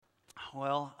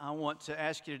Well, I want to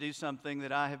ask you to do something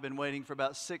that I have been waiting for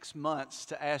about 6 months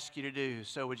to ask you to do.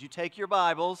 So would you take your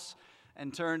Bibles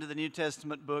and turn to the New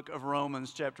Testament book of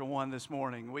Romans chapter 1 this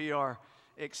morning. We are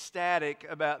ecstatic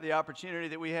about the opportunity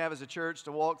that we have as a church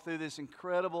to walk through this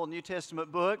incredible New Testament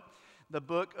book, the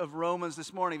book of Romans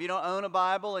this morning. If you don't own a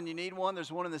Bible and you need one, there's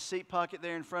one in the seat pocket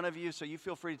there in front of you, so you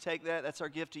feel free to take that. That's our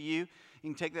gift to you.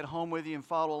 You can take that home with you and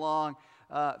follow along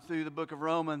through the book of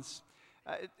Romans.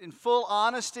 In full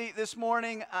honesty, this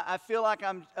morning, I feel like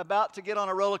I'm about to get on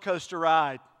a roller coaster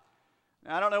ride.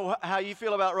 Now, I don't know how you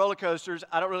feel about roller coasters.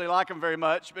 I don't really like them very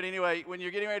much. But anyway, when you're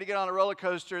getting ready to get on a roller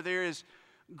coaster, there is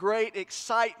great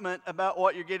excitement about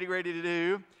what you're getting ready to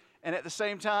do. And at the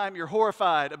same time, you're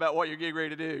horrified about what you're getting ready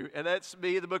to do. And that's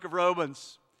me, the book of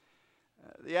Romans.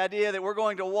 The idea that we're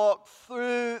going to walk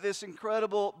through this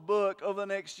incredible book over the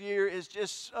next year is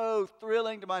just so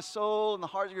thrilling to my soul and the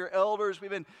hearts of your elders. We've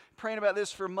been praying about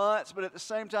this for months, but at the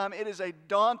same time, it is a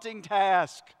daunting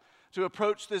task to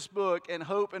approach this book and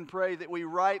hope and pray that we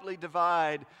rightly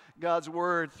divide God's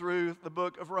word through the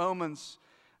book of Romans.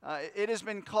 It has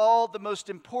been called the most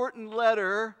important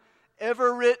letter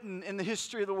ever written in the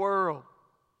history of the world.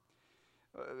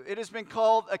 It has been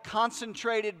called a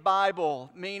concentrated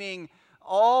Bible, meaning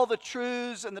all the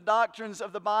truths and the doctrines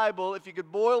of the Bible, if you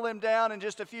could boil them down in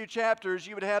just a few chapters,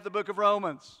 you would have the book of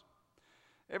Romans.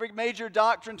 Every major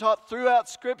doctrine taught throughout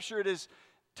Scripture, it is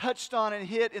touched on and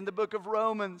hit in the book of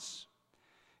Romans.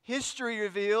 History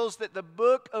reveals that the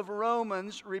book of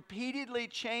Romans repeatedly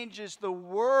changes the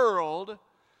world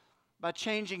by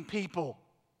changing people.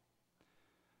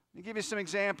 Let me give you some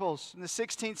examples. In the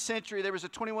 16th century, there was a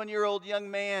 21-year-old young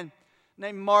man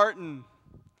named Martin.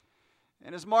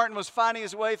 And as Martin was finding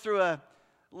his way through a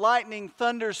lightning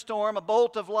thunderstorm, a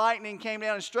bolt of lightning came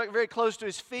down and struck very close to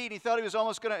his feet. He thought he was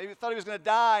going to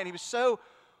die, and he was so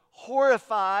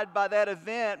horrified by that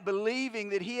event, believing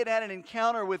that he had had an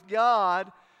encounter with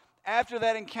God. After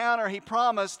that encounter, he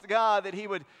promised God that he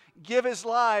would give his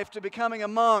life to becoming a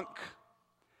monk.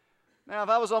 Now, if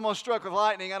I was almost struck with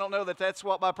lightning, I don't know that that's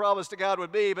what my promise to God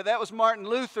would be, but that was Martin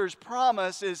Luther's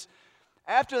promise. Is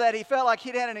after that, he felt like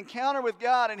he'd had an encounter with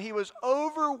God, and he was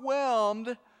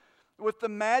overwhelmed with the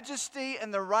majesty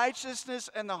and the righteousness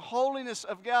and the holiness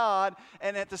of God,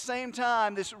 and at the same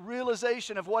time, this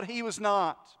realization of what he was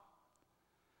not.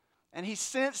 And he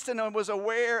sensed and was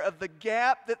aware of the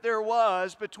gap that there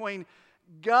was between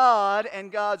God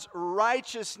and God's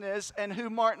righteousness and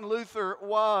who Martin Luther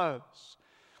was.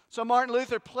 So Martin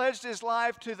Luther pledged his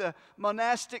life to the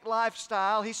monastic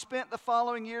lifestyle. He spent the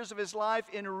following years of his life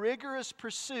in rigorous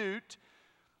pursuit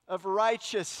of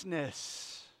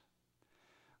righteousness.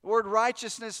 The word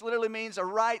righteousness literally means a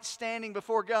right standing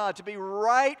before God. To be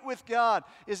right with God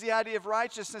is the idea of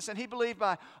righteousness. And he believed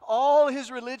by all his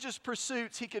religious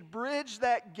pursuits, he could bridge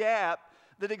that gap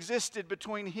that existed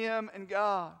between him and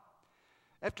God.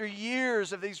 After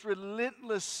years of these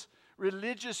relentless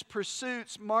religious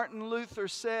pursuits, Martin Luther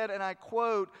said, and I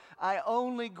quote, "I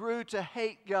only grew to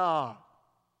hate God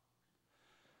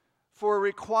for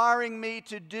requiring me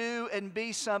to do and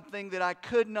be something that I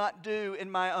could not do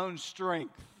in my own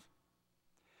strength."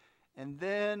 And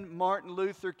then Martin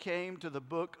Luther came to the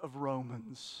book of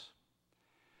Romans.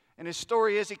 And his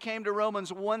story is he came to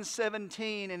Romans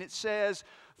 1:17, and it says,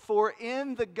 "For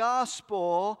in the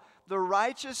gospel the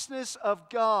righteousness of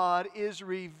God is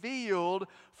revealed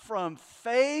from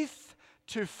faith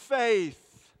to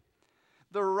faith.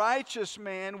 The righteous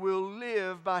man will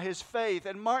live by his faith."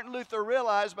 And Martin Luther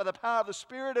realized by the power of the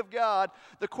Spirit of God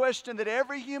the question that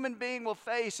every human being will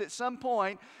face at some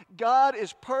point: God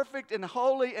is perfect and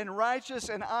holy and righteous,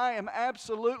 and I am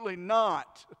absolutely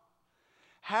not.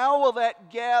 How will that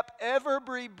gap ever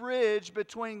be bridged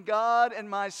between God and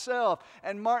myself?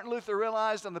 And Martin Luther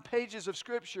realized on the pages of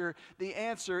Scripture, the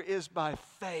answer is by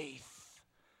faith.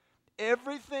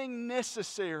 Everything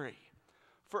necessary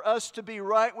for us to be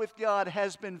right with God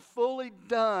has been fully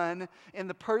done in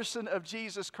the person of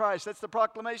Jesus Christ. That's the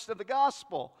proclamation of the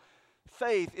gospel.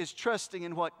 Faith is trusting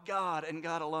in what God and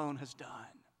God alone has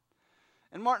done.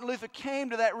 And Martin Luther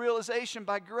came to that realization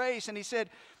by grace, and he said,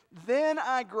 "Then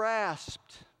I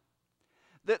grasped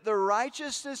that the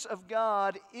righteousness of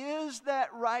God is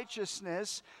that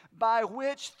righteousness by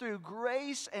which through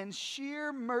grace and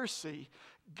sheer mercy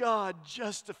God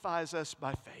justifies us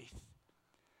by faith.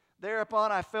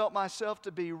 Thereupon I felt myself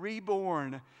to be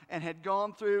reborn and had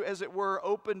gone through, as it were,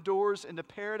 open doors into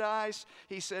paradise."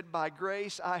 He said, "By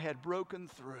grace I had broken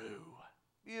through."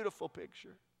 Beautiful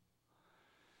picture.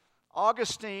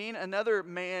 Augustine, another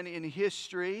man in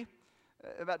history,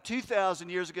 about 2,000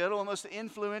 years ago, one of the most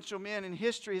influential men in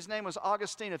history, his name was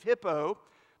Augustine of Hippo.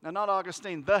 Now, not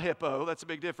Augustine the Hippo, that's a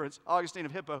big difference. Augustine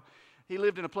of Hippo. He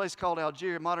lived in a place called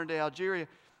Algeria, modern-day Algeria.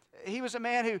 He was a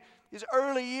man who, his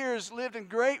early years, lived in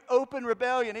great open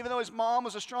rebellion. Even though his mom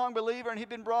was a strong believer and he'd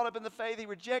been brought up in the faith, he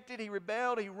rejected, he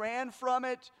rebelled, he ran from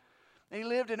it. And he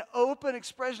lived an open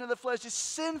expression of the flesh, his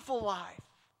sinful life.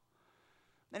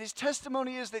 And his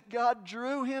testimony is that God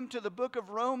drew him to the book of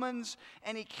Romans,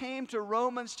 and he came to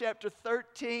Romans chapter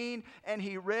 13, and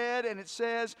he read, and it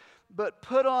says, "But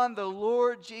put on the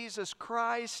Lord Jesus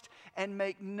Christ and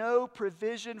make no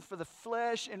provision for the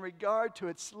flesh in regard to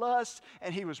its lusts,"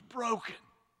 and he was broken.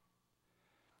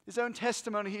 His own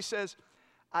testimony, he says,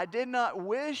 "I did not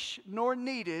wish nor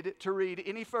needed to read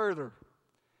any further.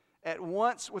 At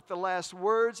once, with the last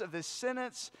words of this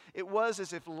sentence, it was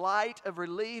as if light of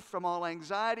relief from all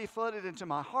anxiety flooded into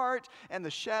my heart, and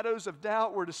the shadows of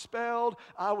doubt were dispelled.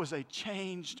 I was a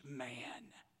changed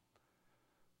man."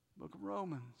 Book of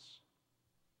Romans.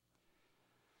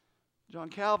 John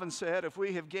Calvin said, if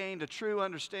we have gained a true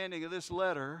understanding of this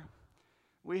letter,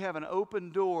 we have an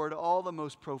open door to all the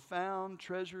most profound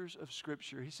treasures of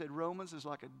Scripture. He said Romans is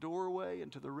like a doorway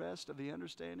into the rest of the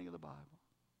understanding of the Bible.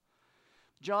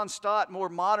 John Stott, more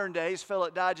modern days, fellow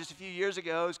that died just a few years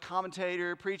ago, his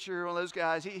commentator, preacher, one of those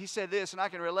guys, he said this, and I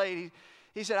can relate.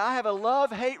 He said, "I have a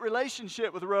love-hate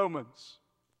relationship with Romans."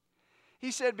 He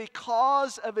said,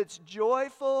 because of its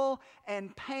joyful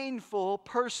and painful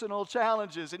personal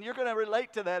challenges. And you're going to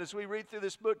relate to that as we read through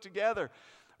this book together.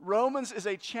 Romans is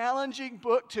a challenging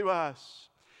book to us.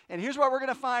 And here's what we're going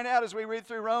to find out as we read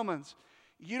through Romans.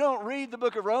 You don't read the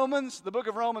book of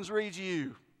Romans reads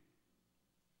you.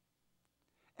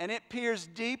 And it peers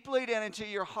deeply down into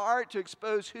your heart to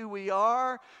expose who we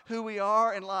are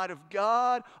in light of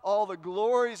God, all the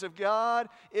glories of God.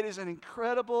 It is an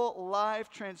incredible,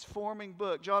 life-transforming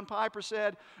book. John Piper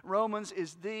said, Romans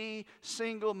is the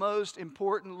single most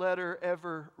important letter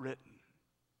ever written.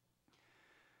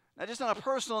 Now, just on a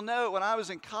personal note, when I was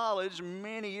in college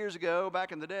many years ago,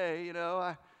 back in the day,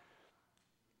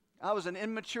 I was an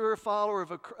immature follower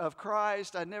of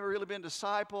Christ. I'd never really been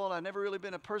discipled. I'd never really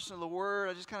been a person of the Word. I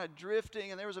was just kind of drifting.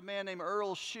 And there was a man named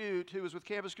Earl Shute who was with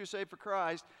Campus Crusade for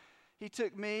Christ. He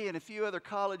took me and a few other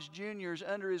college juniors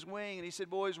under his wing, and he said,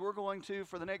 boys, we're going to,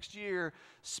 for the next year,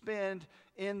 spend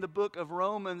in the book of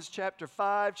Romans chapter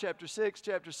 5, chapter 6,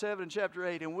 chapter 7, and chapter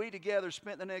 8. And we together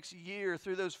spent the next year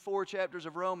through those 4 chapters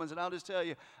of Romans. And I'll just tell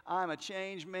you, I'm a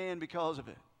changed man because of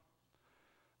it.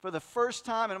 For the first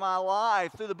time in my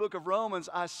life, through the book of Romans,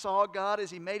 I saw God as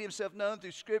He made Himself known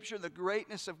through Scripture, the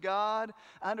greatness of God.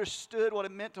 I understood what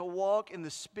it meant to walk in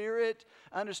the Spirit.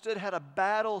 I understood how to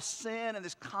battle sin and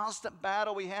this constant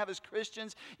battle we have as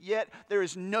Christians. Yet there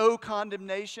is no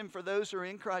condemnation for those who are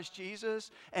in Christ Jesus,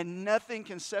 and nothing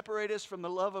can separate us from the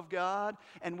love of God.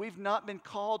 And we've not been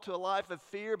called to a life of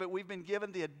fear, but we've been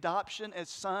given the adoption as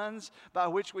sons by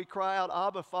which we cry out,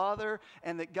 Abba, Father,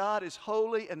 and that God is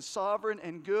holy and sovereign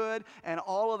and good, and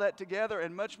all of that together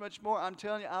and much, much more. I'm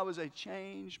telling you, I was a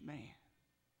changed man.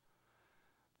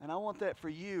 And I want that for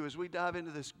you as we dive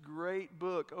into this great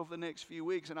book over the next few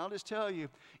weeks. And I'll just tell you,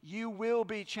 you will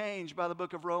be changed by the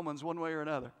book of Romans one way or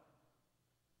another.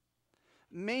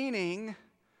 Meaning,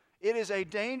 it is a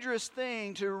dangerous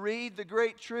thing to read the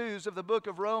great truths of the book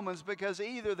of Romans, because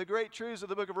either the great truths of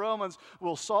the book of Romans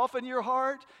will soften your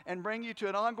heart and bring you to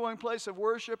an ongoing place of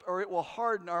worship, or it will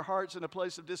harden our hearts in a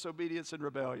place of disobedience and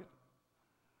rebellion.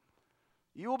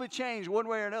 You will be changed one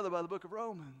way or another by the book of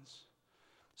Romans.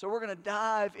 So we're going to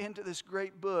dive into this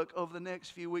great book over the next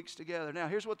few weeks together. Now,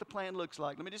 here's what the plan looks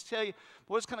like. Let me just tell you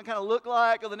what it's going to kind of look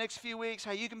like over the next few weeks,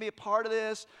 how you can be a part of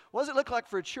this. What does it look like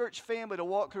for a church family to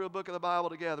walk through a book of the Bible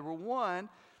together? Well, one,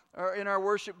 in our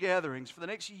worship gatherings, for the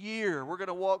next year, we're going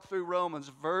to walk through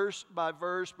Romans verse by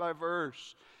verse by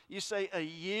verse. You say a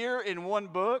year in one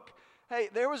book? Hey,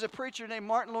 there was a preacher named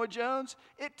Martin Lloyd-Jones.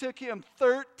 It took him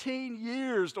 13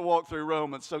 years to walk through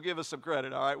Romans, so give us some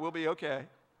credit, all right? We'll be okay.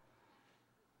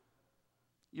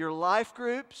 Your life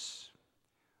groups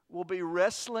will be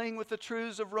wrestling with the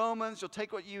truths of Romans. You'll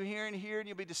take what you hear and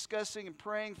you'll be discussing and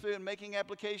praying through and making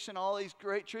application all these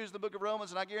great truths of the book of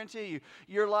Romans. And I guarantee you,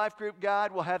 your life group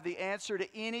guide will have the answer to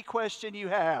any question you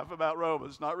have about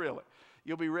Romans. Not really.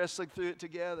 You'll be wrestling through it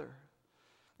together.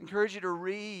 I encourage you to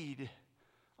read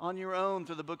on your own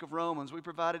through the book of Romans. We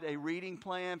provided a reading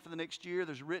plan for the next year.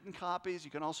 There's written copies.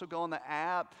 You can also go on the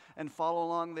app and follow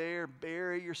along there.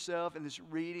 Bury yourself in this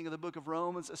reading of the book of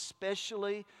Romans,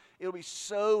 especially It'll be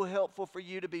so helpful for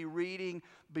you to be reading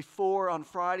before on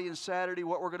Friday and Saturday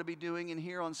what we're going to be doing in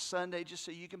here on Sunday, just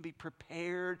so you can be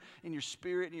prepared in your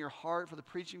spirit and your heart for the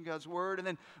preaching of God's Word. And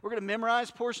then we're going to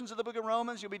memorize portions of the book of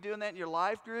Romans. You'll be doing that in your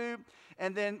life group.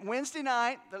 And then Wednesday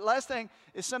night, the last thing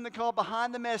is something called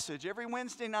Behind the Message. Every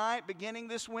Wednesday night, beginning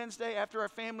this Wednesday after our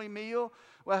family meal,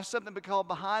 we'll have something called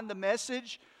Behind the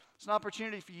Message. It's an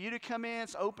opportunity for you to come in.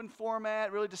 It's open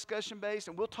format, really discussion-based,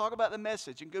 and we'll talk about the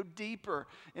message and go deeper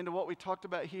into what we talked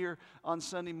about here on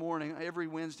Sunday morning. Every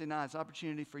Wednesday night, it's an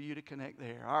opportunity for you to connect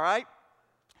there, all right?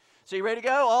 So you ready to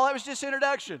go? All that was just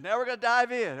introduction. Now we're going to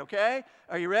dive in, okay?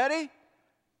 Are you ready?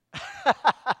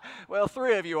 Well,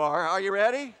 3 of you are. Are you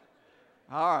ready?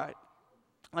 All right.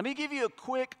 Let me give you a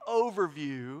quick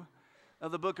overview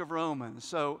of the book of Romans.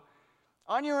 So,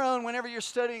 on your own, whenever you're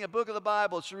studying a book of the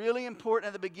Bible, it's really important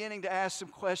at the beginning to ask some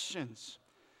questions.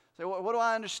 So what do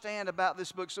I understand about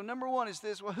this book? So number one is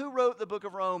this. Well, who wrote the book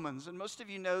of Romans? And most of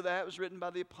you know that. It was written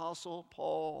by the Apostle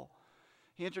Paul.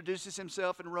 He introduces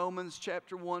himself in Romans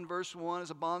chapter 1, verse 1 as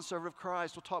a bondservant of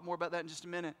Christ. We'll talk more about that in just a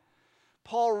minute.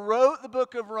 Paul wrote the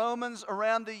book of Romans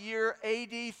around the year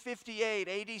AD 58,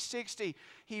 AD 60.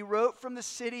 He wrote from the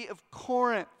city of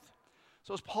Corinth.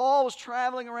 So as Paul was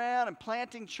traveling around and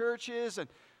planting churches, and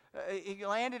he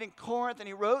landed in Corinth, and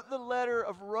he wrote the letter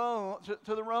of Rome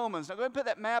to the Romans. Now go ahead and put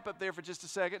that map up there for just a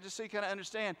second, just so you kind of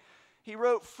understand. He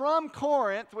wrote from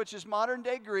Corinth, which is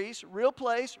modern-day Greece, real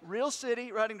place, real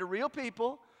city, writing to real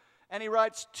people, and he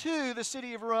writes to the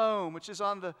city of Rome, which is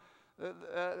on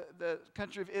the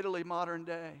country of Italy, modern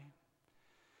day.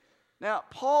 Now,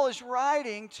 Paul is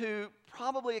writing to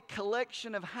probably a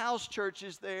collection of house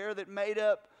churches there that made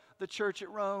up the church at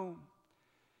Rome.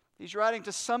 He's writing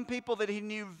to some people that he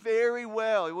knew very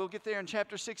well. We'll get there in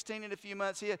chapter 16 in a few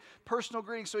months. He had personal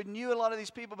greetings, so he knew a lot of these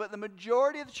people, but the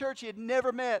majority of the church he had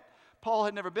never met. Paul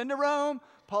had never been to Rome.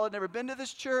 Paul had never been to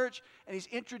this church, and he's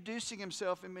introducing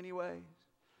himself in many ways.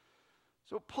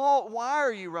 So, Paul, why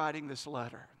are you writing this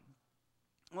letter?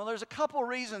 Well, there's a couple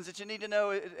reasons that you need to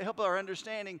know to help our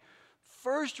understanding.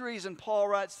 First reason Paul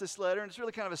writes this letter, and it's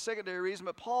really kind of a secondary reason,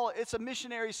 but Paul, it's a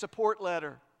missionary support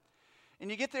letter. And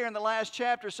you get there in the last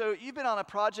chapter, so you've been on a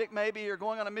project maybe, or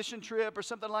going on a mission trip or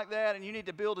something like that, and you need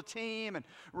to build a team and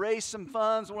raise some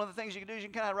funds. One of the things you can do is you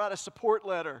can kind of write a support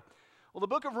letter. Well, the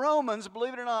book of Romans,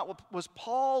 believe it or not, was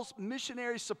Paul's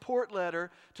missionary support letter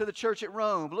to the church at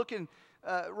Rome. Look in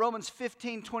Romans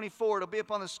 15:24. It'll be up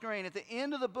on the screen. At the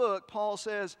end of the book, Paul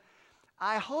says,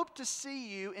 I hope to see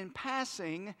you in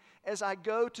passing as I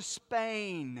go to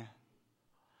Spain,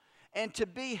 and to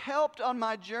be helped on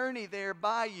my journey there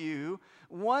by you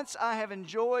once I have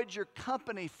enjoyed your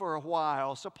company for a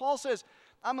while. So Paul says,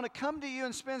 I'm going to come to you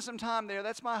and spend some time there.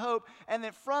 That's my hope. And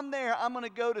then from there, I'm going to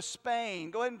go to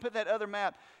Spain. Go ahead and put that other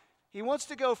map. He wants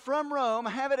to go from Rome,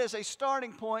 have it as a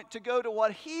starting point, to go to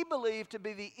what he believed to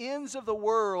be the ends of the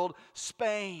world,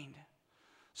 Spain.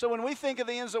 So when we think of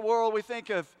the ends of the world, we think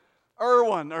of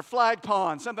Irwin or Flag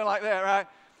Pond, something like that, right?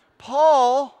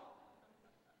 Paul...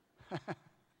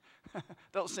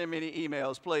 Don't send me any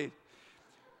emails, please.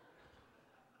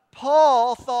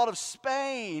 Paul thought of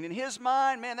Spain. In his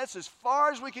mind, man, that's as far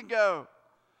as we can go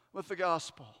with the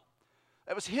gospel.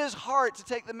 That was his heart to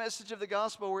take the message of the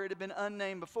gospel where it had been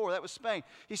unnamed before. That was Spain.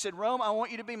 He said, Rome, I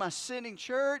want you to be my sending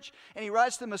church. And he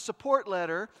writes them a support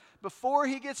letter. Before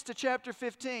he gets to chapter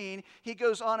 15, he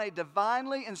goes on a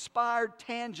divinely inspired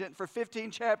tangent for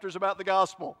 15 chapters about the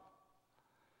gospel.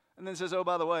 And then says, oh,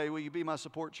 by the way, will you be my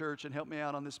support church and help me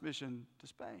out on this mission to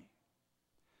Spain?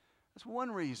 That's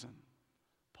one reason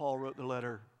Paul wrote the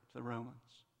letter to the Romans.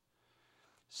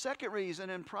 Second reason,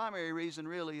 and primary reason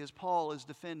really, is Paul is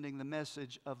defending the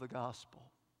message of the gospel.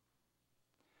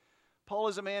 Paul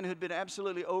is a man who had been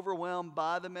absolutely overwhelmed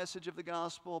by the message of the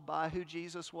gospel, by who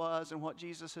Jesus was and what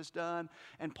Jesus has done.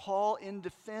 And Paul, in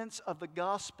defense of the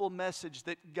gospel message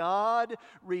that God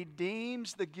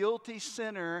redeems the guilty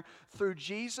sinner through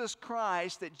Jesus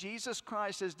Christ, that Jesus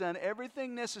Christ has done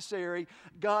everything necessary,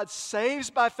 God saves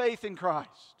by faith in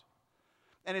Christ.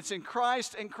 And it's in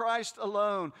Christ and Christ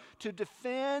alone. To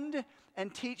defend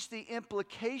and teach the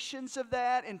implications of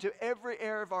that into every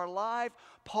area of our life,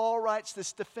 Paul writes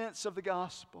this defense of the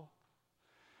gospel.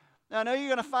 Now, I know you're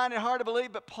going to find it hard to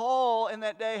believe, but Paul in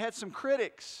that day had some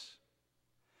critics.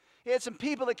 He had some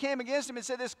people that came against him and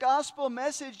said, this gospel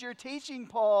message you're teaching,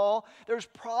 Paul, there's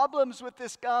problems with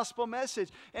this gospel message.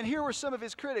 And here were some of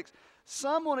his critics.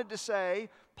 Some wanted to say,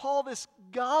 Paul, this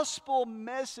gospel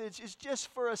message is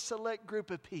just for a select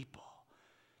group of people.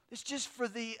 It's just for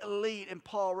the elite. And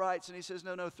Paul writes, and he says,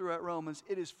 no, throughout Romans,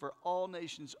 it is for all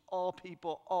nations, all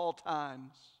people, all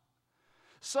times.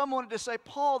 Some wanted to say,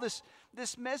 Paul, this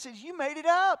message, you made it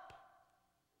up.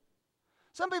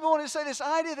 Some people wanted to say this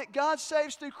idea that God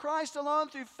saves through Christ alone,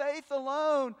 through faith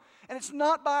alone, and it's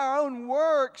not by our own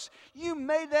works. You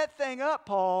made that thing up,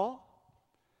 Paul.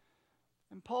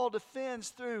 And Paul defends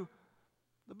through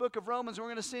the book of Romans, we're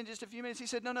going to see in just a few minutes. He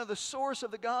said, no, the source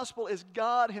of the gospel is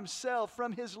God himself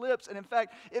from his lips. And in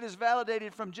fact, it is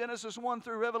validated from Genesis 1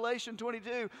 through Revelation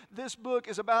 22. This book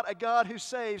is about a God who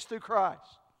saves through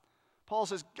Christ. Paul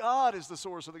says, God is the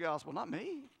source of the gospel, not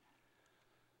me.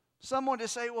 Someone to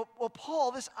say, well,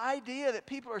 Paul, this idea that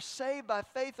people are saved by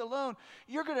faith alone,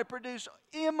 you're going to produce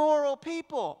immoral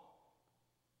people.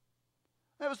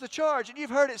 That was the charge. And you've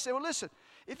heard it say, well, listen,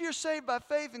 if you're saved by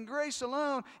faith and grace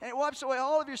alone, and it wipes away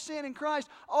all of your sin in Christ,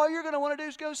 all you're going to want to do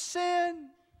is go sin.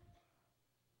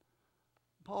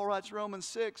 Paul writes Romans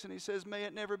 6, and he says, may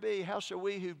it never be. How shall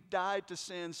we who died to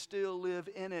sin still live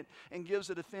in it? And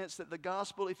gives a defense that the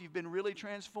gospel, if you've been really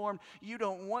transformed, you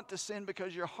don't want to sin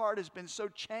because your heart has been so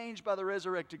changed by the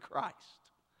resurrected Christ.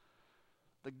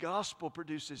 The gospel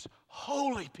produces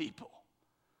holy people,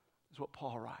 is what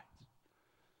Paul writes.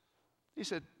 He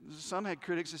said, some had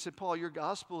critics that said, Paul, your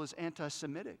gospel is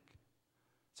anti-Semitic.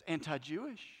 It's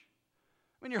anti-Jewish.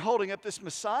 I mean, you're holding up this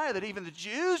Messiah that even the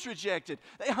Jews rejected.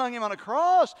 They hung him on a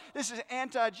cross. This is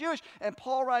anti-Jewish. And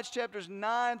Paul writes chapters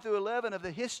 9 through 11 of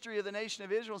the history of the nation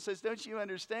of Israel and says, don't you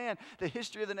understand the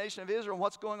history of the nation of Israel and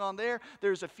what's going on there?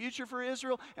 There's a future for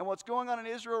Israel, and what's going on in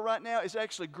Israel right now is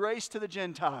actually grace to the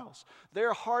Gentiles.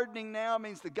 Their hardening now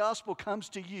means the gospel comes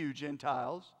to you,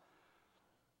 Gentiles.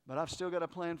 But I've still got a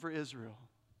plan for Israel,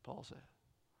 Paul said.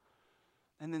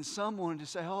 And then some wanted to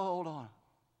say, oh, hold on.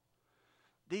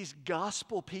 These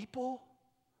gospel people,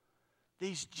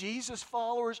 these Jesus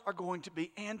followers are going to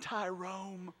be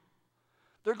anti-Rome.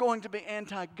 They're going to be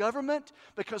anti-government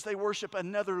because they worship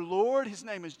another Lord. His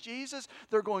name is Jesus.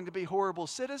 They're going to be horrible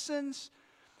citizens.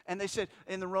 And they said,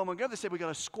 in the Roman government, they said, we've got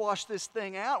to squash this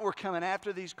thing out. We're coming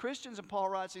after these Christians. And Paul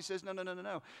writes, he says,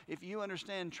 no. If you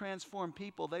understand transformed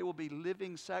people, they will be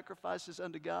living sacrifices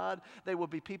unto God. They will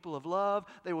be people of love.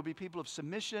 They will be people of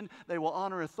submission. They will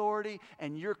honor authority.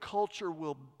 And your culture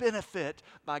will benefit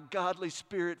by godly,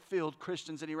 spirit-filled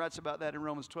Christians. And he writes about that in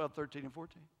Romans 12, 13, and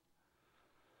 14.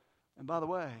 And by the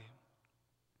way,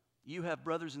 you have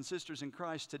brothers and sisters in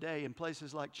Christ today in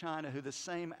places like China who the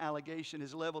same allegation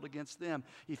is leveled against them.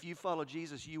 If you follow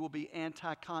Jesus, you will be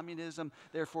anti-communism.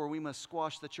 Therefore, we must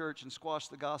squash the church and squash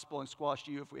the gospel and squash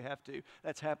you if we have to.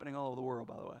 That's happening all over the world,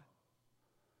 by the way.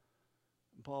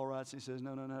 And Paul writes, he says,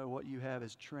 no. What you have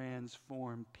is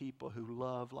transformed people who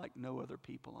love like no other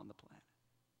people on the planet.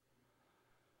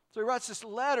 So he writes this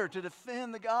letter to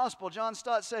defend the gospel. John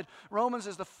Stott said, Romans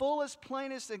is the fullest,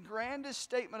 plainest, and grandest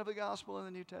statement of the gospel in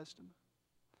the New Testament.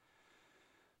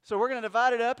 So we're going to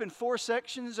divide it up in 4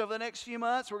 sections over the next few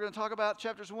months. We're going to talk about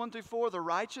chapters 1 through 4, the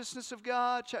righteousness of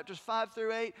God. Chapters 5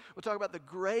 through 8, we'll talk about the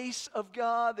grace of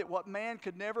God, that what man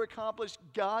could never accomplish,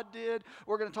 God did.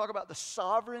 We're going to talk about the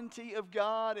sovereignty of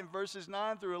God in verses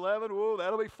 9 through 11. Whoa,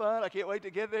 that'll be fun. I can't wait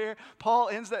to get there. Paul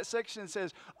ends that section and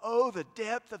says, oh, the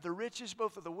depth of the riches,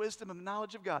 both of the wisdom and the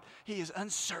knowledge of God. He is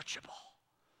unsearchable.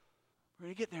 We're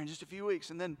going to get there in just a few weeks.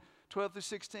 And then 12 through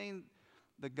 16,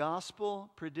 the gospel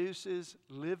produces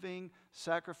living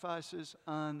sacrifices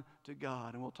unto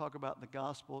God. And we'll talk about the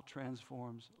gospel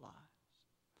transforms lives.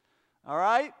 All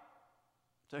right?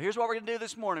 So here's what we're going to do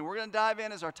this morning. We're going to dive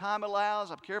in as our time allows.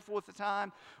 I'm careful with the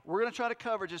time. We're going to try to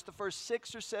cover just the first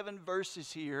 6 or 7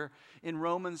 verses here in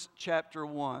Romans chapter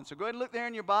 1. So go ahead and look there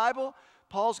in your Bible.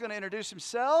 Paul's going to introduce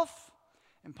himself.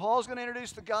 And Paul's going to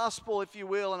introduce the gospel, if you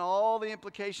will, and all the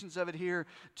implications of it here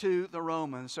to the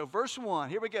Romans. So verse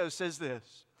 1, here we go, says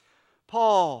this.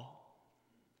 Paul,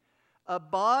 a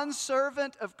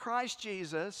bondservant of Christ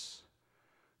Jesus,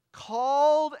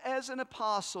 called as an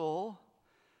apostle,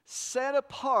 set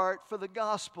apart for the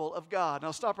gospel of God. Now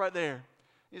stop right there.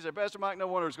 He said, Pastor Mike, no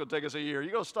wonder it's going to take us a year.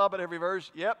 You going to stop at every verse?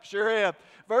 Yep, sure am.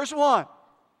 Verse 1.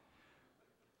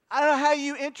 I don't know how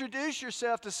you introduce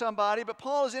yourself to somebody, but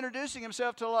Paul is introducing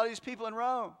himself to a lot of these people in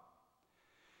Rome.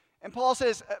 And Paul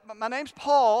says, my name's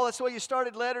Paul. That's the way you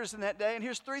started letters in that day. And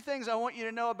here's 3 things I want you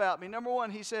to know about me. Number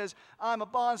 1, he says, I'm a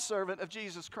bondservant of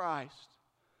Jesus Christ.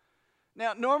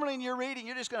 Now, normally in your reading,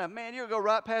 you're just going to, you're going to go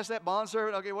right past that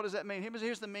bondservant. Okay, what does that mean?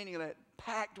 Here's the meaning of that,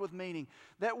 packed with meaning.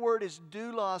 That word is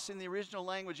doulos in the original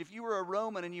language. If you were a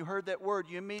Roman and you heard that word,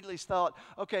 you immediately thought,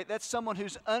 okay, that's someone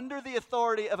who's under the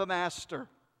authority of a master.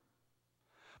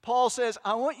 Paul says,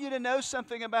 I want you to know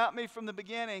something about me from the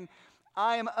beginning.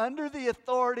 I am under the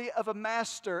authority of a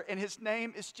master, and his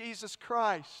name is Jesus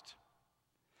Christ.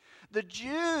 The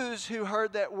Jews who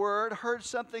heard that word heard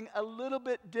something a little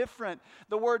bit different.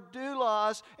 The word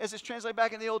doulos, as it's translated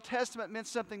back in the Old Testament, meant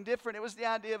something different. It was the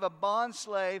idea of a bond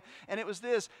slave, and it was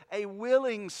this, a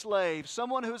willing slave,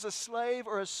 someone who is a slave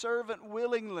or a servant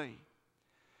willingly.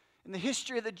 In the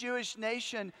history of the Jewish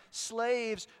nation,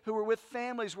 slaves who were with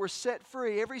families were set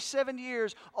free. Every 7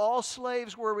 years, all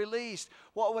slaves were released.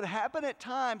 What would happen at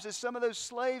times is some of those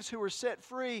slaves who were set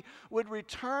free would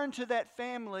return to that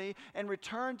family and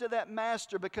return to that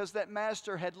master because that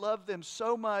master had loved them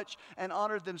so much and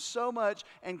honored them so much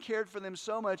and cared for them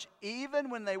so much. Even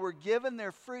when they were given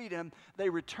their freedom, they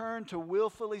returned to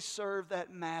willfully serve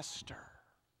that master.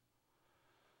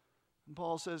 And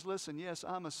Paul says, listen, yes,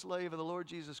 I'm a slave of the Lord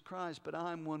Jesus Christ, but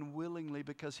I'm one willingly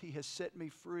because He has set me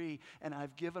free and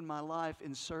I've given my life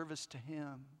in service to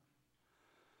Him.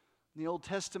 In the Old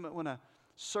Testament, when a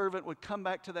servant would come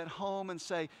back to that home and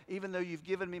say, even though you've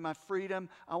given me my freedom,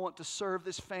 I want to serve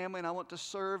this family and I want to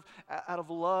serve out of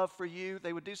love for you,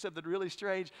 they would do something really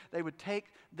strange. They would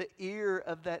take the ear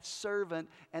of that servant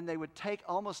and they would take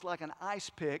almost like an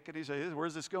ice pick, and he'd say,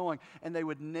 where's this going? And they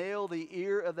would nail the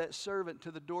ear of that servant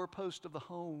to the doorpost of the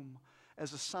home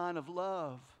as a sign of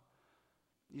love.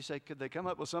 You say, could they come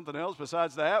up with something else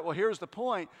besides that? Well, here's the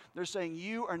point. They're saying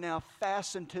you are now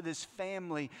fastened to this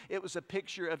family. It was a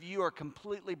picture of you are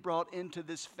completely brought into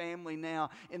this family now.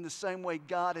 In the same way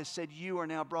God has said you are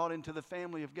now brought into the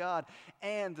family of God.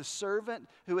 And the servant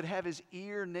who would have his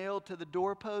ear nailed to the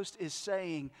doorpost is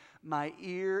saying, my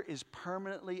ear is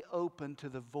permanently open to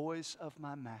the voice of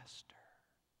my master.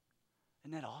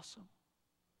 Isn't that awesome?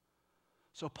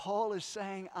 So Paul is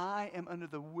saying, I am under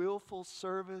the willful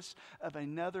service of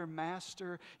another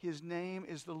master. His name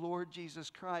is the Lord Jesus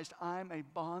Christ. I'm a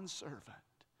bondservant.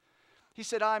 He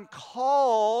said, I'm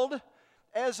called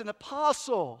as an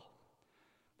apostle.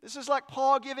 This is like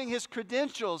Paul giving his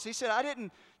credentials. He said, I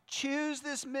didn't choose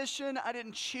this mission. I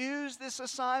didn't choose this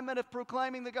assignment of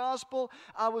proclaiming the gospel.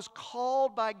 I was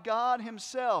called by God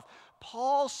Himself.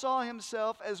 Paul saw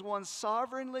himself as one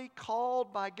sovereignly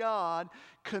called by God,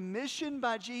 commissioned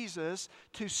by Jesus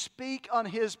to speak on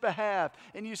His behalf.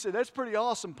 And you say, that's pretty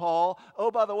awesome, Paul.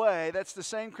 Oh, by the way, that's the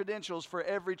same credentials for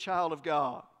every child of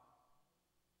God.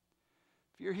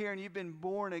 If you're here and you've been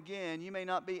born again, you may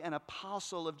not be an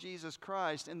apostle of Jesus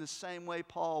Christ in the same way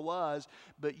Paul was,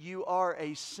 but you are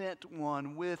a sent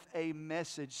one with a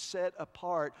message set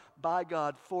apart by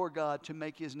God for God to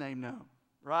make His name known.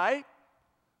 Right?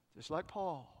 Just like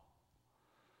Paul.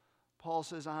 Paul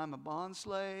says, I am a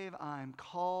bondslave. I am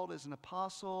called as an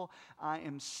apostle. I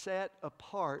am set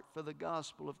apart for the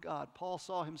gospel of God. Paul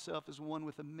saw himself as one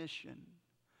with a mission.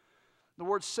 The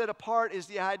word set apart is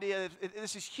the idea of,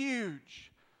 this is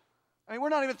huge. I mean, we're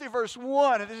not even through verse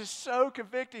 1, and this is so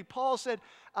convicting. Paul said,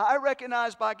 I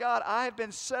recognize by God I have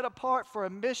been set apart for a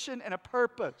mission and a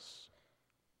purpose.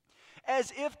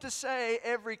 As if to say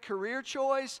every career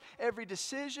choice, every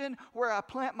decision, where I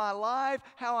plant my life,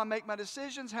 how I make my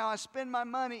decisions, how I spend my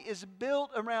money is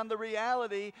built around the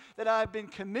reality that I've been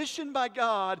commissioned by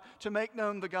God to make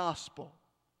known the gospel.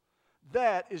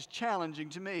 That is challenging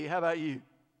to me. How about you?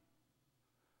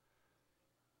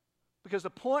 Because the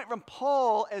point from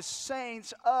Paul as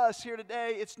saints, us here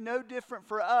today, it's no different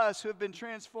for us who have been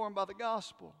transformed by the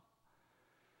gospel.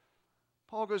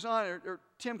 Paul goes on, or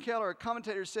Tim Keller, a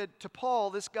commentator, said to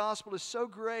Paul, this gospel is so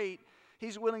great,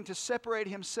 he's willing to separate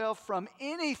himself from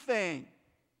anything.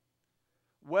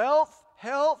 Wealth,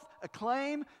 health,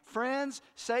 acclaim, friends,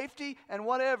 safety, and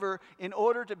whatever, in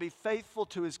order to be faithful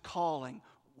to his calling.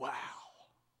 Wow.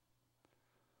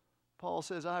 Paul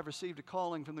says, I have received a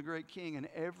calling from the great King, and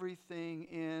everything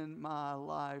in my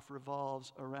life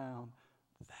revolves around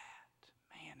that.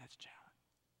 Man, that's challenging.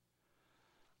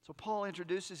 So Paul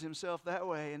introduces himself that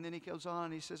way, and then he goes on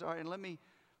and he says, all right, and let me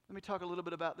talk a little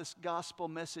bit about this gospel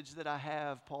message that I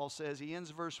have, Paul says. He ends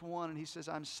verse 1 and he says,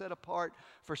 I'm set apart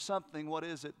for something. What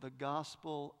is it? The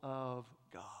gospel of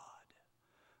God.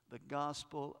 The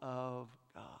gospel of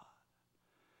God.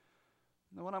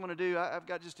 Now what I'm going to do, I've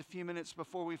got just a few minutes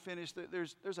before we finish.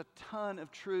 There's a ton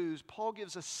of truths. Paul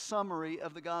gives a summary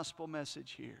of the gospel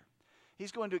message here.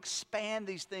 He's going to expand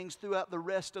these things throughout the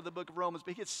rest of the book of Romans.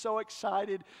 But he gets so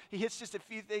excited. He hits just a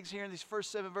few things here in these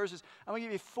first 7 verses. I'm going to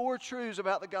give you 4 truths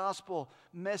about the gospel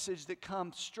message that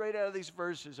come straight out of these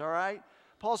verses, all right?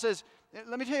 Paul says,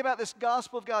 let me tell you about this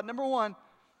gospel of God. Number 1,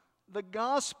 the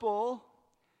gospel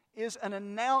is an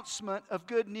announcement of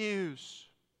good news.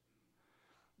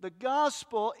 The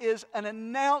gospel is an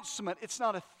announcement. It's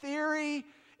not a theory.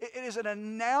 It is an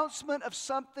announcement of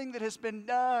something that has been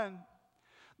done.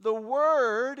 The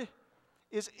word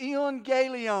is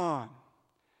euangelion.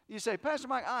 You say, Pastor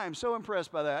Mike, I am so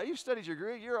impressed by that. You've studied your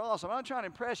Greek. You're awesome. I'm not trying to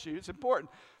impress you. It's important.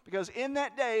 Because in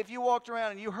that day, if you walked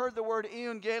around and you heard the word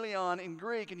euangelion in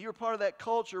Greek and you were part of that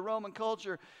culture, Roman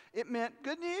culture, it meant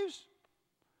good news.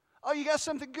 Oh, you got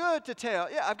something good to tell.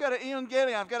 Yeah, I've got an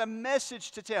euangelion. I've got a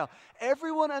message to tell.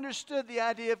 Everyone understood the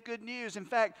idea of good news. In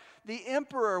fact, the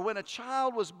emperor, when a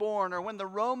child was born or when the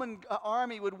Roman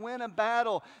army would win a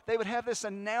battle, they would have this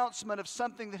announcement of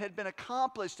something that had been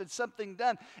accomplished and something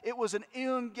done. It was an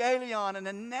euangelion, an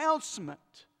announcement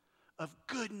of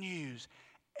good news.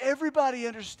 Everybody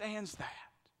understands that.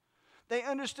 They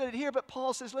understood it here, but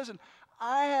Paul says, listen,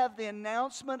 I have the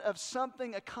announcement of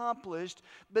something accomplished,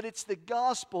 but it's the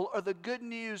gospel or the good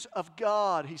news of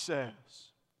God, he says.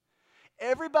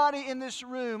 Everybody in this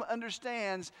room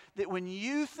understands that when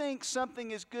you think something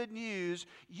is good news,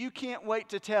 you can't wait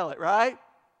to tell it, right?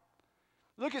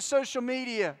 Look at social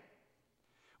media.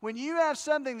 When you have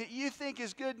something that you think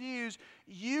is good news,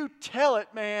 you tell it,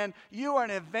 man. You are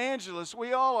an evangelist.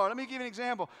 We all are. Let me give you an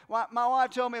example. My wife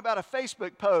told me about a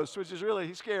Facebook post, which is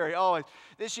really scary always,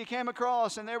 that she came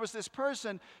across, and there was this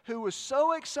person who was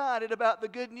so excited about the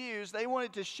good news, they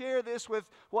wanted to share this with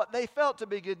what they felt to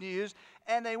be good news,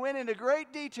 and they went into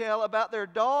great detail about their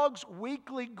dog's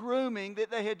weekly grooming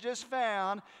that they had just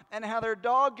found and how their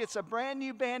dog gets a brand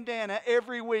new bandana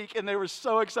every week, and they were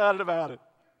so excited about it.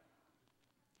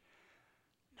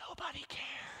 Nobody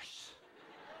cares.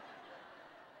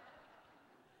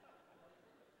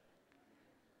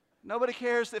 Nobody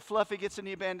cares that Fluffy gets a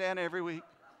new bandana every week.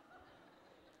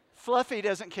 Fluffy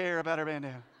doesn't care about her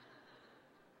bandana.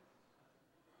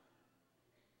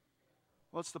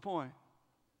 What's the point?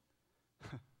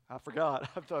 I forgot.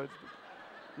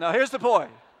 No, here's the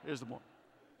point. Here's the point.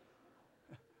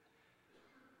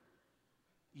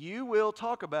 You will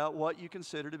talk about what you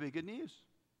consider to be good news.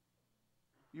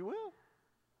 You will.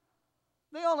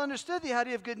 They all understood the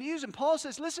idea of good news, and Paul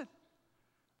says, listen,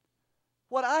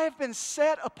 what I have been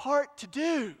set apart to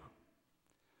do,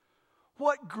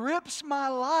 what grips my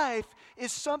life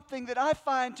is something that I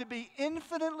find to be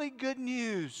infinitely good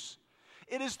news.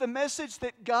 It is the message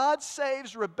that God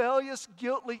saves rebellious,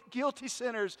 guilty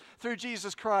sinners through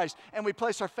Jesus Christ, and we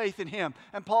place our faith in Him.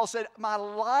 And Paul said, my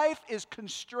life is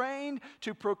constrained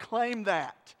to proclaim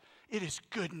that. It is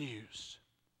good news.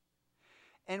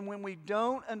 And when we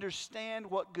don't understand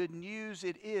what good news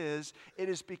it is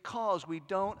because we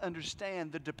don't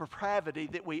understand the depravity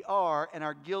that we are in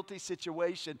our guilty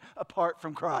situation apart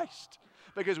from Christ.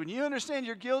 Because when you understand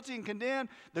you're guilty and condemned,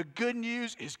 the good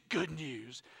news is good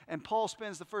news. And Paul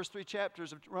spends the first 3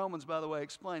 chapters of Romans, by the way,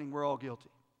 explaining we're all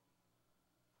guilty.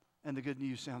 And the good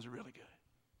news sounds really good.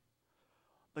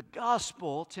 The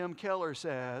gospel, Tim Keller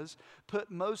says,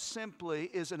 put most simply,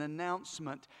 is an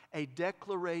announcement, a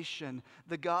declaration.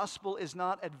 The gospel is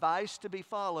not advice to be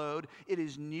followed. It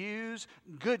is news,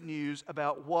 good news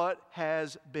about what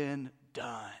has been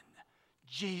done.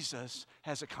 Jesus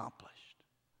has accomplished.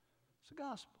 It's the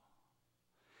gospel.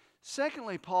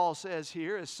 Secondly, Paul says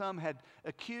here, as some had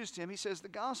accused him, he says the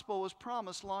gospel was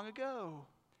promised long ago.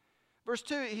 Verse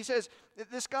 2, he says,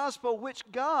 this gospel which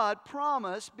God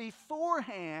promised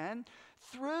beforehand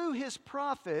through His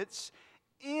prophets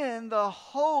in the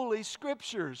Holy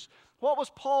Scriptures. What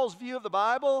was Paul's view of the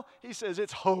Bible? He says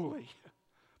it's holy.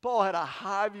 Paul had a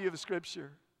high view of the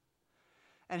Scripture.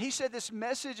 And he said this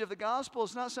message of the gospel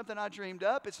is not something I dreamed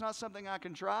up. It's not something I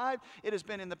contrived. It has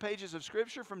been in the pages of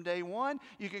Scripture from day one.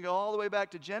 You can go all the way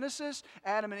back to Genesis.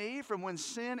 Adam and Eve, from when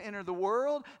sin entered the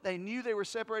world, they knew they were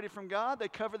separated from God. They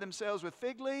covered themselves with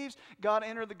fig leaves. God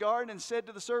entered the garden and said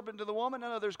to the serpent, to the woman,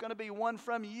 no, there's going to be one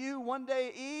from you one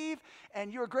day, Eve,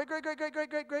 and your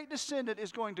great descendant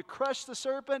is going to crush the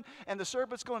serpent, and the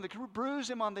serpent's going to bruise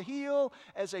him on the heel,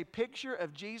 as a picture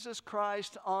of Jesus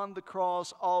Christ on the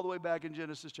cross all the way back in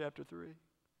Genesis chapter 3.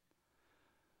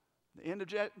 The end of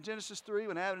Genesis 3,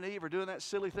 when Adam and Eve are doing that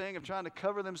silly thing of trying to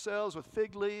cover themselves with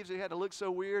fig leaves, they had to look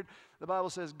so weird. The Bible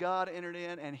says God entered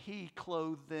in and He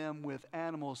clothed them with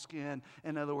animal skin.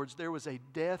 In other words, there was a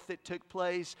death that took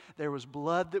place. There was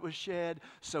blood that was shed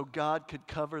so God could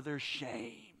cover their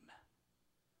shame.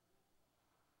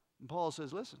 And Paul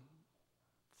says, listen,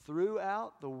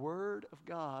 throughout the Word of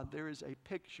God, there is a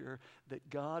picture that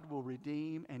God will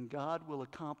redeem and God will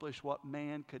accomplish what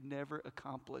man could never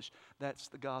accomplish. That's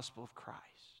the gospel of Christ.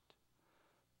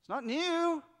 It's not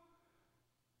new.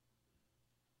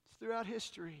 It's throughout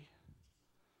history.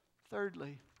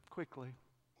 Thirdly, quickly,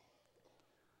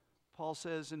 Paul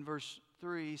says in verse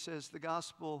 3, he says the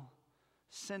gospel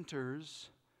centers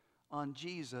on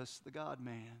Jesus, the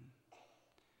God-man.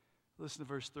 Listen to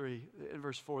verse 3 and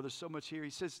verse 4. There's so much here.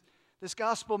 He says, this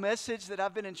gospel message that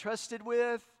I've been entrusted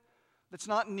with, It's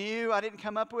not new. I didn't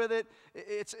come up with it.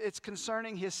 It's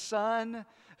concerning his son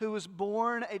who was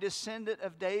born a descendant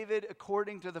of David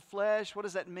according to the flesh. What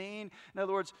does that mean? In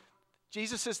other words,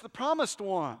 Jesus is the promised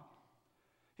one.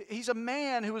 He's a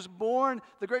man who was born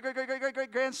the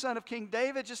great-great-great-great-great-grandson of King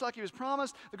David, just like he was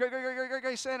promised. The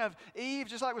great-great-great-great-great-son of Eve,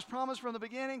 just like was promised from the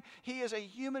beginning. He is a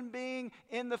human being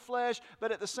in the flesh,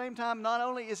 but at the same time, not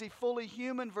only is he fully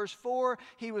human, verse 4,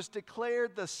 he was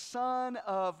declared the Son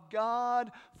of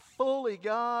God, fully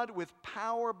God, with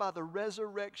power by the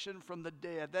resurrection from the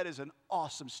dead. That is an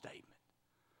awesome statement.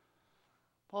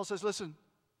 Paul says, listen,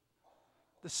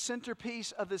 the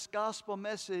centerpiece of this gospel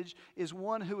message is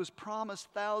one who was promised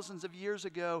thousands of years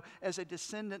ago as a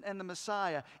descendant and the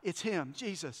Messiah. It's him,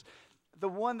 Jesus. The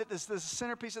one that is the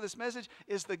centerpiece of this message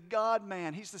is the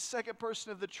God-man. He's the second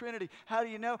person of the Trinity. How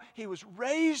do you know? He was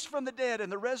raised from the dead,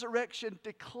 and the resurrection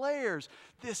declares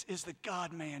this is the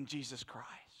God-man, Jesus Christ.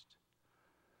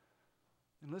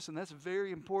 And listen, that's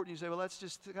very important. You say, well, that's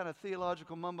just kind of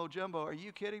theological mumbo-jumbo. Are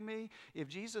you kidding me? If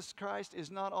Jesus Christ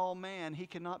is not all man, he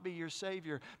cannot be your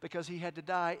Savior because he had to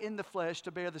die in the flesh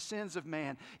to bear the sins of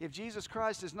man. If Jesus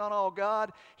Christ is not all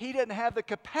God, he didn't have the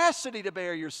capacity to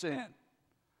bear your sin.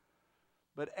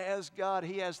 But as God,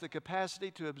 he has the capacity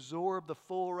to absorb the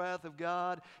full wrath of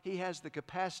God. He has the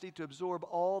capacity to absorb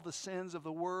all the sins of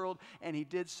the world, and he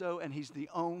did so, and he's the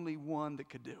only one that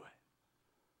could do it.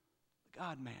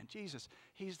 God-man, Jesus,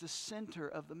 he's the center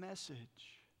of the message.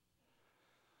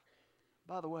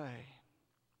 By the way,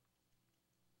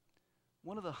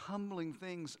 one of the humbling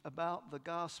things about the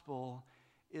gospel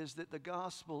is that the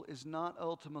gospel is not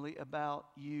ultimately about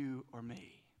you or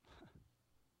me.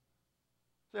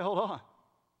 Say, hold on.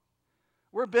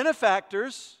 We're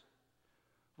benefactors.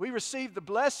 We receive the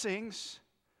blessings.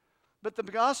 But the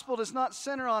gospel does not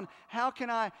center on how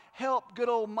can I help good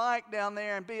old Mike down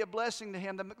there and be a blessing to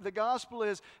him. The gospel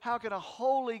is how can a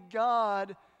holy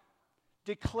God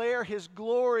declare his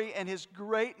glory and his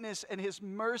greatness and his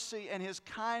mercy and his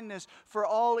kindness for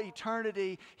all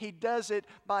eternity. He does it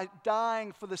by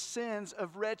dying for the sins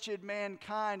of wretched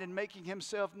mankind and making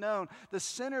himself known. The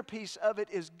centerpiece of it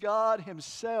is God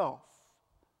himself.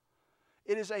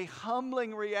 It is a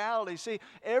humbling reality. See,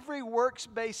 every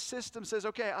works-based system says,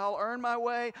 okay, I'll earn my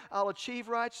way, I'll achieve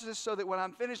righteousness so that when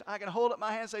I'm finished, I can hold up my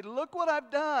hand and say, look what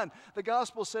I've done. The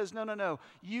gospel says, no,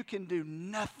 you can do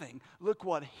nothing. Look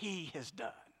what he has done.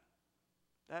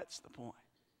 That's the point.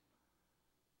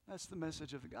 That's the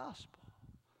message of the gospel.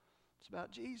 It's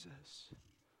about Jesus.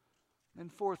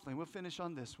 And fourthly, we'll finish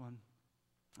on this one,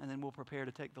 and then we'll prepare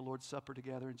to take the Lord's Supper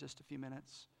together in just a few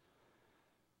minutes.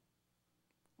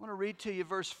 I want to read to you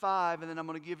verse 5, and then I'm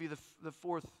going to give you the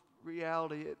fourth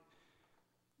reality.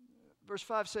 Verse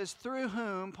 5 says, through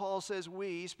whom, Paul says,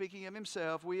 we, speaking of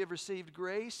himself, we have received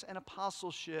grace and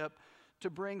apostleship to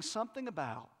bring something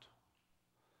about.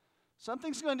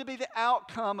 Something's going to be the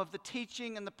outcome of the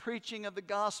teaching and the preaching of the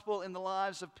gospel in the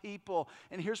lives of people.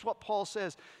 And here's what Paul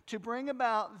says, to bring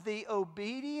about the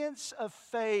obedience of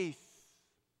faith.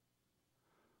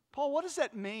 Paul, what does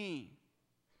that mean?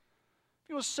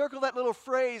 You will circle that little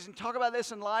phrase and talk about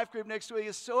this in life group next week.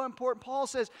 It's so important. Paul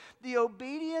says the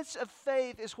obedience of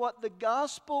faith is what the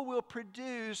gospel will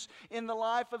produce in the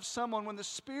life of someone. When the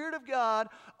Spirit of God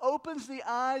opens the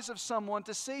eyes of someone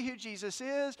to see who Jesus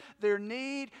is, their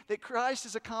need, that Christ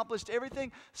has accomplished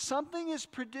everything, something is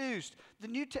produced. The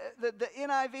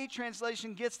NIV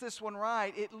translation gets this one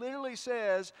right. It literally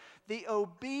says the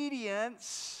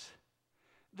obedience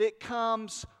that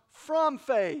comes from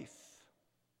faith.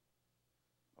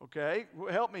 Okay,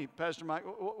 help me, Pastor Mike.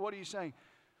 What are you saying?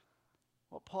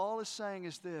 What Paul is saying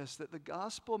is this, that the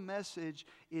gospel message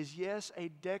is, yes, a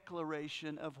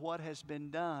declaration of what has been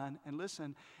done. And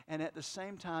listen, and at the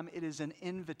same time, it is an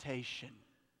invitation.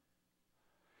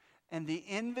 And the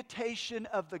invitation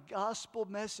of the gospel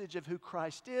message of who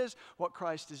Christ is, what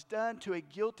Christ has done to a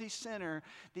guilty sinner,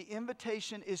 the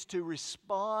invitation is to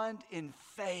respond in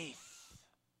faith.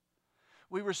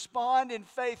 We respond in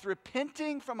faith,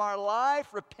 repenting from our life,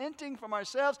 repenting from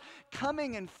ourselves,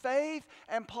 coming in faith.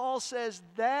 And Paul says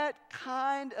that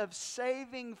kind of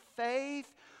saving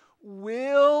faith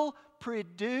will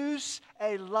produce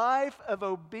a life of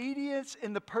obedience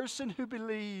in the person who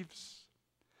believes.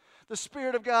 The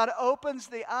Spirit of God opens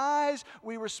the eyes,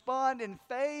 we respond in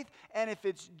faith, and if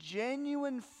it's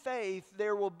genuine faith,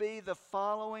 there will be the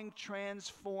following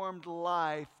transformed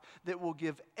life that will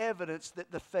give evidence that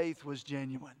the faith was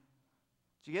genuine.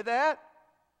 Did you get that?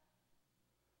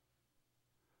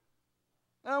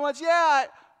 In other words,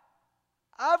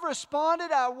 I've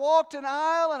responded, I walked an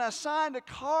aisle and I signed a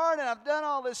card and I've done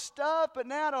all this stuff, but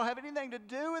now I don't have anything to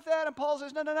do with that. And Paul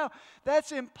says, no,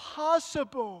 that's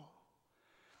impossible.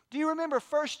 Do you remember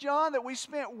 1 John that we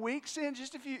spent weeks in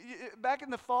just back in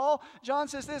the fall? John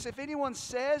says this, if anyone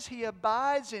says he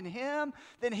abides in him,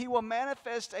 then he will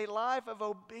manifest a life of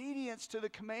obedience to the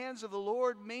commands of the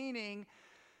Lord, meaning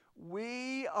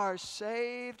we are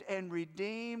saved and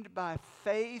redeemed by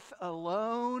faith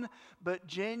alone, but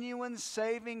genuine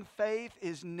saving faith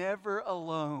is never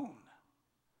alone.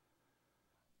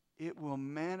 It will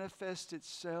manifest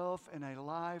itself in a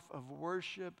life of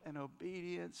worship and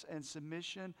obedience and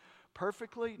submission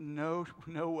perfectly? No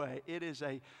way. It is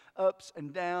a ups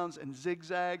and downs and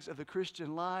zigzags of the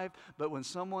Christian life, but when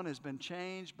someone has been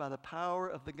changed by the power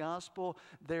of the gospel,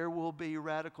 there will be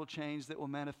radical change that will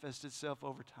manifest itself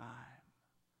over time.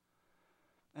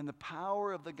 And the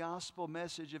power of the gospel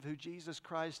message of who Jesus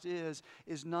Christ is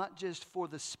not just for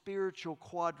the spiritual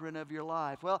quadrant of your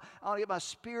life. Well, I want to get my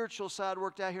spiritual side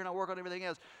worked out here and I'll work on everything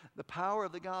else. The power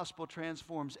of the gospel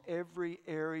transforms every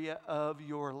area of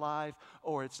your life,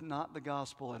 or it's not the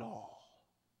gospel at all.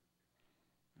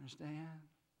 Understand?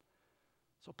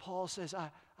 So Paul says,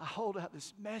 I hold out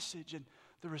this message, and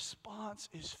the response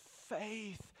is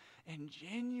faith. And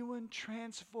genuine,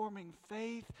 transforming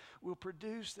faith will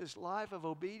produce this life of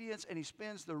obedience. And he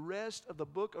spends the rest of the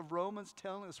book of Romans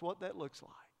telling us what that looks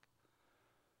like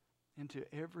into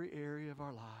every area of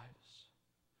our lives.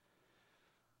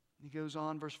 He goes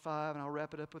on, verse 5, and I'll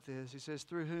wrap it up with this. He says,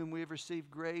 through whom we have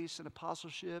received grace and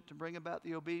apostleship to bring about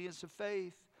the obedience of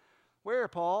faith. Where,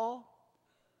 Paul?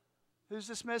 Who's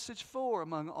this message for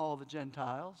among all the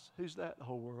Gentiles? Who's that? The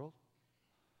whole world.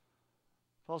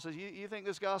 Paul says, you think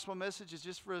this gospel message is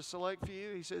just for a select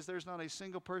few? He says, there's not a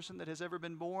single person that has ever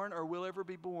been born or will ever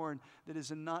be born that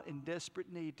is not in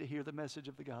desperate need to hear the message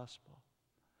of the gospel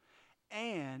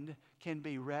and can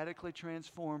be radically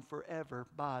transformed forever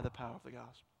by the power of the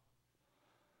gospel.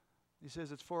 He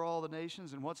says it's for all the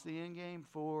nations, and what's the end game?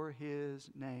 For his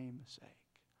name's sake.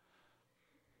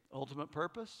 Ultimate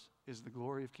purpose is the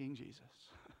glory of King Jesus.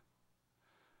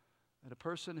 That a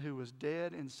person who was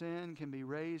dead in sin can be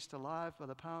raised to life by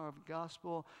the power of the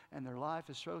gospel, and their life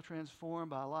is so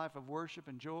transformed by a life of worship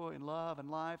and joy and love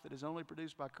and life that is only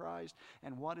produced by Christ.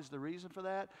 And what is the reason for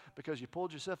that? Because you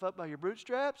pulled yourself up by your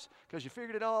bootstraps? Because you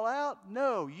figured it all out?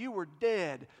 No, you were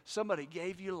dead. Somebody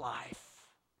gave you life.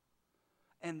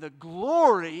 And the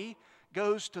glory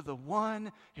goes to the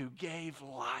one who gave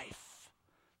life.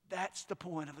 That's the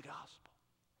point of the gospel.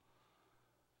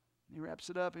 And he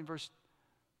wraps it up in verse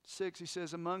 6, he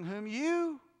says, among whom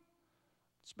you,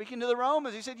 speaking to the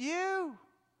Romans, he said, you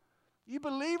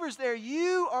believers there,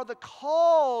 you are the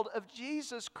called of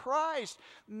Jesus Christ.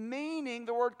 Meaning,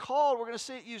 the word called, we're going to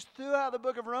see it used throughout the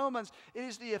book of Romans. It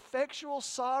is the effectual,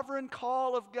 sovereign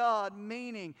call of God.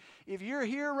 Meaning, if you're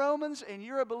here, Romans, and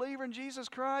you're a believer in Jesus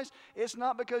Christ, it's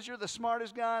not because you're the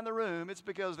smartest guy in the room. It's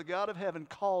because the God of heaven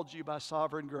called you by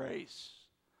sovereign grace.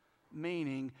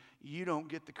 Meaning, you don't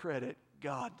get the credit.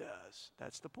 God does.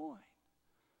 That's the point.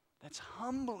 That's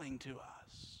humbling to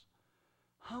us.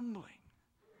 Humbling.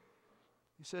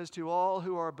 He says, to all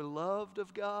who are beloved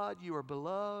of God, you are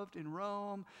beloved in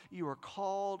Rome. You are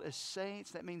called as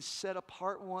saints. That means set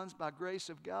apart ones by grace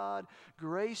of God.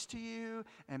 Grace to you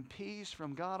and peace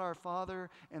from God our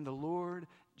Father and the Lord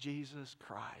Jesus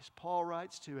Christ. Paul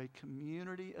writes to a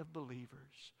community of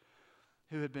believers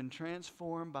who had been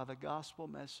transformed by the gospel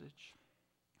message.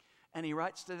 And he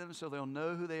writes to them so they'll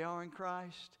know who they are in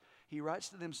Christ. He writes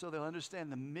to them so they'll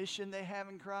understand the mission they have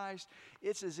in Christ.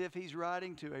 It's as if he's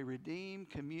writing to a redeemed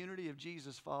community of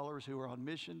Jesus followers who are on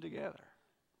mission together.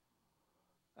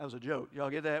 That was a joke. Y'all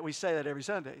get that? We say that every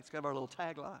Sunday. It's kind of our little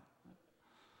tagline.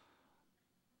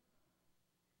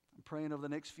 I'm praying over the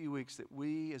next few weeks that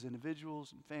we as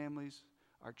individuals and families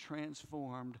are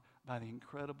transformed by the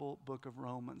incredible book of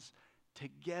Romans,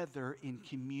 together in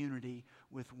community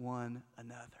with one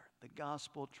another. The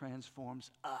gospel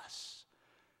transforms us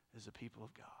as a people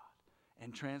of God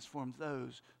and transforms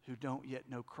those who don't yet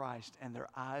know Christ, and their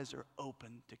eyes are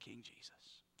open to King Jesus.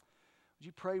 Would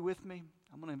you pray with me?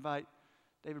 I'm going to invite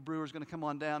David Brewer's going to come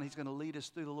on down. He's going to lead us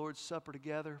through the Lord's Supper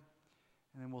together,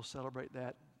 and then we'll celebrate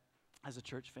that as a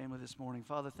church family this morning.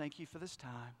 Father, thank you for this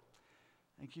time.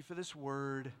 Thank you for this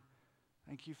word.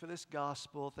 Thank you for this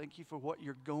gospel. Thank you for what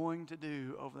you're going to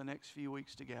do over the next few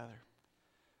weeks together.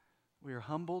 We are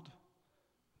humbled.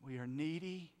 We are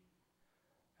needy.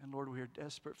 And Lord, we are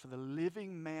desperate for the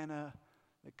living manna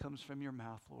that comes from your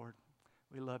mouth, Lord.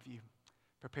 We love you.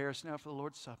 Prepare us now for the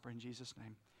Lord's Supper. In Jesus'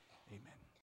 name, amen.